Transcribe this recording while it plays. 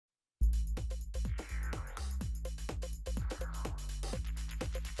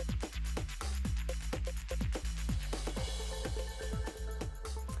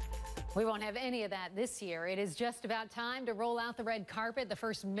We won't have any of that this year. It is just about time to roll out the red carpet. The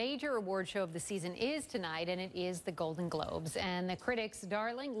first major award show of the season is tonight, and it is the Golden Globes. And the critics'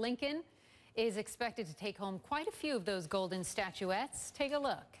 darling, Lincoln, is expected to take home quite a few of those golden statuettes. Take a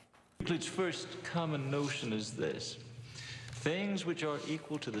look. Euclid's first common notion is this: things which are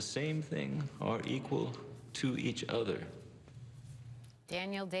equal to the same thing are equal to each other.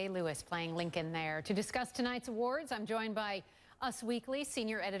 Daniel Day-Lewis playing Lincoln there. To discuss tonight's awards, I'm joined by Us Weekly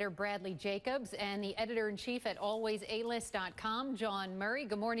senior editor Bradley Jacobs and the editor-in-chief at alwaysalist.com, Jawn Murray.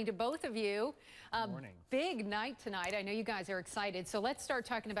 Good morning to both of you. Good morning. Big night tonight. I know you guys are excited. So let's start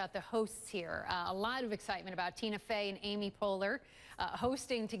talking about the hosts here. A lot of excitement about Tina Fey and Amy Poehler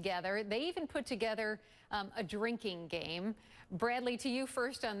hosting together. They even put together a drinking game. Bradley, to you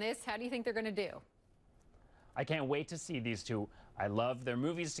first on this. How do you think they're going to do? I can't wait to see these two. I love their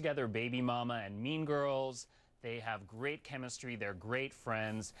movies together, Baby Mama and Mean Girls. They have great chemistry. They're great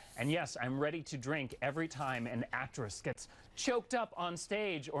friends. And yes, I'm ready to drink every time an actress gets choked up on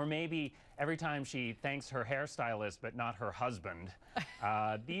stage, or maybe every time she thanks her hairstylist but not her husband.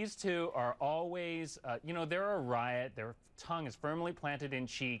 These two are always, you know, they're a riot. Their tongue is firmly planted in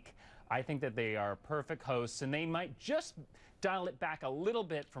cheek. I think that they are perfect hosts, and they might just dial it back a little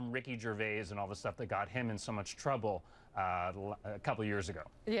bit from Ricky Gervais and all the stuff that got him in so much trouble a couple years ago.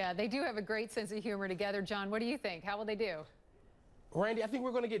 Yeah, they do have a great sense of humor together. John, what do you think? How will they do? Randy, I think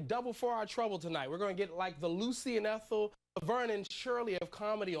we're going to get double for our trouble tonight. We're going to get like the Lucy and Ethel, Laverne and Shirley of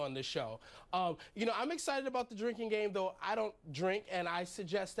comedy on this show. You know, I'm excited about the drinking game, though I don't drink, and I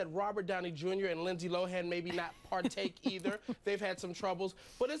suggest that Robert Downey Jr. and Lindsay Lohan maybe not partake either. They've had some troubles,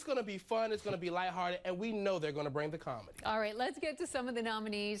 but it's going to be fun, it's going to be lighthearted, and we know they're going to bring the comedy. All right, let's get to some of the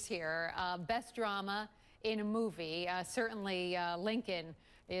nominees here. Best drama in a movie. Certainly Lincoln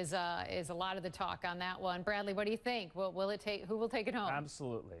is a lot of the talk on that one. Bradley, what do you think? Who will take it home?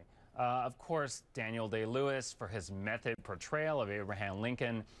 Absolutely. Of course, Daniel Day-Lewis for his method portrayal of Abraham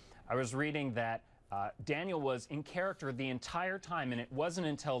Lincoln. I was reading that Daniel was in character the entire time, and it wasn't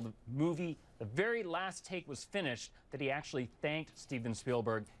until the movie, the very last take was finished, that he actually thanked Steven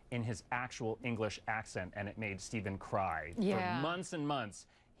Spielberg in his actual English accent, and it made Steven cry. Yeah. For months and months,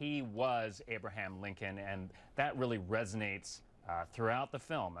 he was Abraham Lincoln, and that really resonates throughout the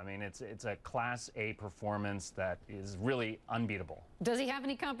film. I mean, it's a Class A performance that is really unbeatable. Does he have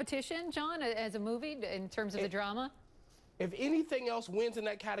any competition, John, as a movie in terms of the drama? If anything else wins in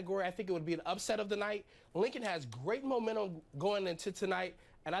that category, I think it would be an upset of the night. Lincoln has great momentum going into tonight,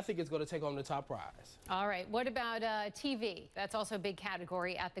 and I think it's going to take home the top prize. All right. What about TV? That's also a big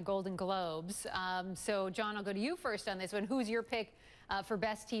category at the Golden Globes. So, John, I'll go to you first on this one. Who's your pick for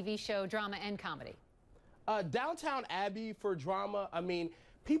best TV show, drama, and comedy? Downtown Abbey for drama. I mean,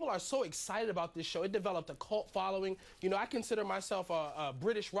 people are so excited about this show. It developed a cult following. You know, I consider myself a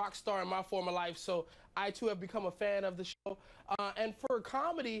British rock star in my former life, so I too have become a fan of the show. And for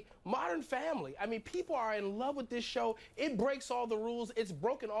comedy, Modern Family. I mean, people are in love with this show. It breaks all the rules. It's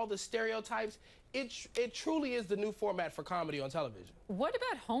broken all the stereotypes. It truly is the new format for comedy on television. What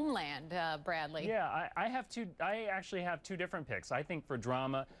about Homeland, Bradley? Yeah, I actually have two different picks. I think for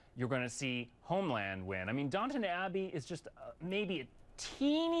drama, you're going to see Homeland win. I mean, Downton Abbey is just maybe a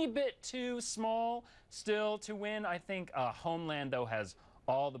teeny bit too small still to win. I think Homeland, though, has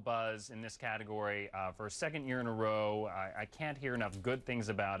all the buzz in this category for a second year in a row. I can't hear enough good things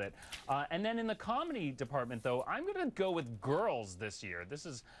about it. And then in the comedy department, though, I'm going to go with Girls this year. This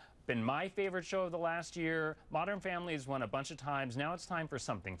has been my favorite show of the last year. Modern Family has won a bunch of times. Now it's time for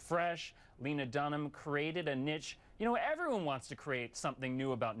something fresh. Lena Dunham created a niche. You know, everyone wants to create something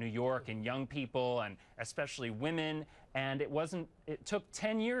new about New York and young people, and especially women. And it took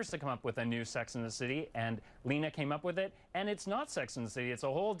 10 years to come up with a new Sex and the City, and Lena came up with it. And it's not Sex and the City. It's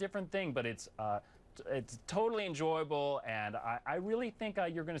a whole different thing, but it's totally enjoyable. And I really think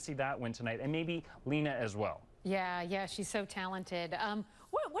you're going to see that win tonight, and maybe Lena as well. Yeah, she's so talented.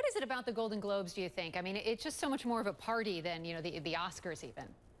 What is it about the Golden Globes, do you think? I mean, it's just so much more of a party than, you know, the Oscars even.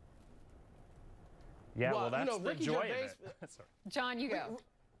 Yeah, well, that's the joy of it. John, you go.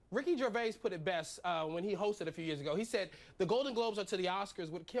 Ricky Gervais put it best when he hosted a few years ago. He said, the Golden Globes are to the Oscars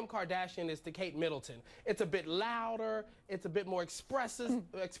what Kim Kardashian is to Kate Middleton. It's a bit louder. It's a bit more expressive.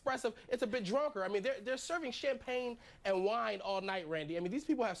 It's a bit drunker. I mean, they're serving champagne and wine all night, Randy. I mean, these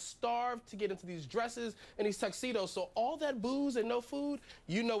people have starved to get into these dresses and these tuxedos. So all that booze and no food,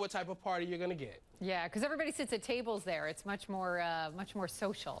 you know what type of party you're going to get. Yeah, because everybody sits at tables there. It's much more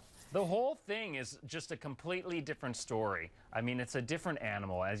social. The whole thing is just a completely different story. I mean, it's a different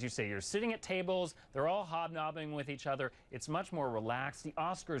animal. As you say, you're sitting at tables, they're all hobnobbing with each other. It's much more relaxed. The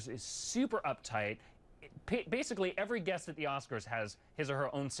Oscars is super uptight. basically every guest at the Oscars has his or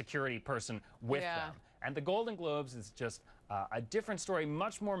her own security person with them. And the Golden Globes is just a different story,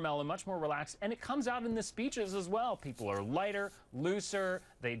 much more mellow, much more relaxed, and it comes out in the speeches as well. People are lighter, looser,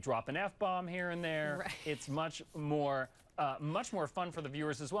 they drop an F-bomb here and there. Right. It's much more fun for the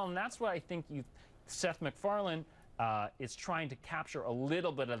viewers as well, and that's what I think Seth MacFarlane is trying to capture a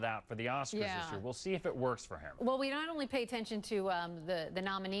little bit of that for the Oscars this year. We'll see if it works for him. Well, we not only pay attention to the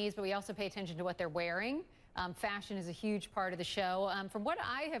nominees, but we also pay attention to what they're wearing. Fashion is a huge part of the show. From what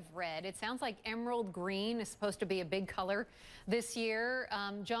I have read, it sounds like emerald green is supposed to be a big color this year.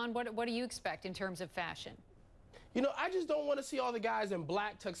 John, what do you expect in terms of fashion? You know, I just don't want to see all the guys in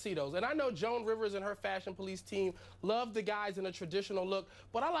black tuxedos. And I know Joan Rivers and her fashion police team love the guys in a traditional look,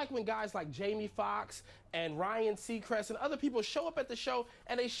 but I like when guys like Jamie Foxx and Ryan Seacrest and other people show up at the show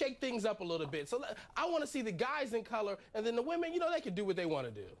and they shake things up a little bit. So I want to see the guys in color, and then the women, you know, they can do what they want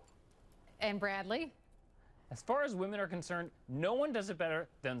to do. And Bradley? As far as women are concerned, no one does it better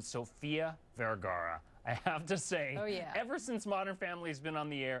than Sofia Vergara. I have to say, ever since Modern Family's been on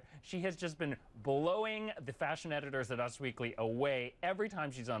the air, she has just been blowing the fashion editors at Us Weekly away every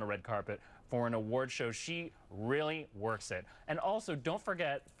time she's on a red carpet for an award show. She really works it. And also, don't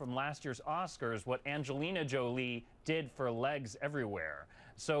forget from last year's Oscars what Angelina Jolie did for Legs Everywhere.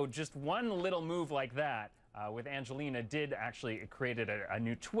 So just one little move like that with Angelina did actually created a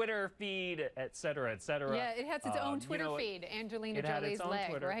new Twitter feed, et cetera, et cetera. Yeah, it has its own Twitter feed, Angelina Jolie's leg,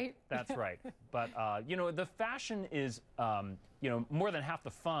 Twitter, right? That's right. But, you know, the fashion is, you know, more than half the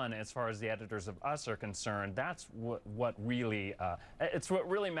fun as far as the editors of Us are concerned. That's what really, it's what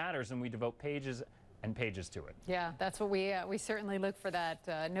really matters, and we devote pages and pages to it. Yeah, that's what we certainly look for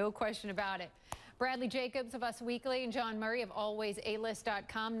that. No question about it. Bradley Jacobs of Us Weekly and John Murray of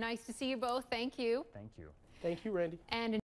AlwaysAlist.com. Nice to see you both. Thank you. Thank you. Thank you, Randy. And